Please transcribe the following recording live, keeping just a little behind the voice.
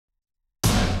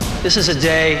This is a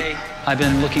day I've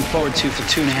been looking forward to for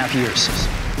 2.5 years.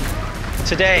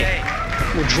 Today,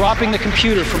 we're dropping the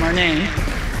computer from our name,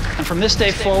 and from this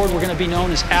day forward, we're going to be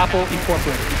known as Apple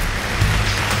Incorporated.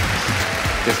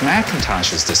 If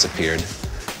Macintosh has disappeared,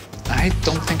 I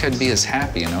don't think I'd be as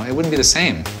happy, you know? It wouldn't be the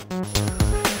same.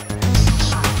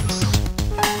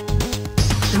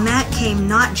 The Mac came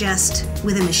not just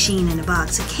with a machine in a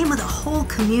box, it came with a whole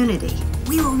community.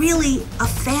 We were really a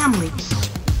family.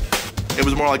 It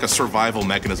was more like a survival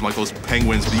mechanism, like those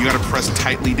penguins that you gotta press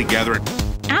tightly together.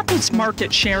 Apple's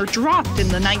market share dropped in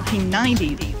the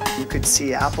 1990s. You could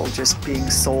see Apple just being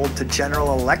sold to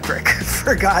General Electric,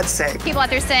 for God's sake. People out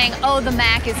there saying, oh, the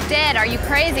Mac is dead. Are you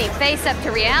crazy? Face up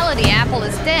to reality, Apple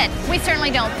is dead. We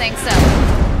certainly don't think so.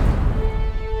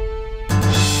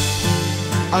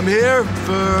 I'm here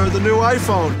for the new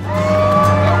iPhone.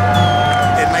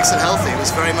 It makes it healthy. It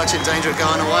was very much in danger of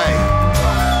going away.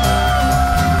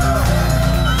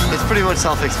 It's pretty much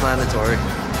self-explanatory.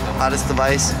 Hottest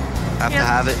device, have to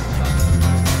have it.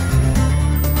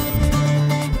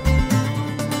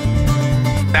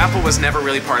 Apple was never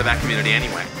really part of that community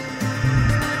anyway.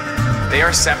 They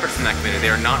are separate from that community. They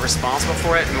are not responsible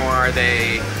for it, nor are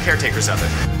they caretakers of it.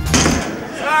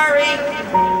 Sorry.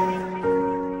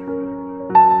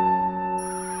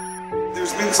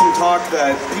 There's been some talk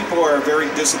that people are very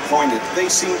disappointed. They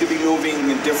seem to be moving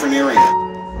in different areas.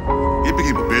 It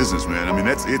became a business, man. I mean,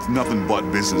 it's nothing but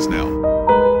business now.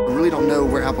 We really don't know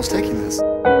where Apple's taking this.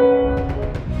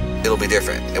 It'll be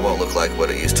different. It won't look like what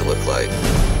it used to look like.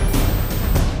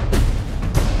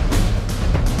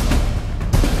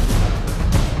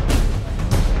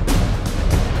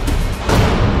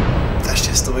 That's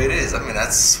just the way it is. I mean,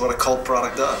 that's what a cult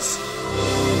product does.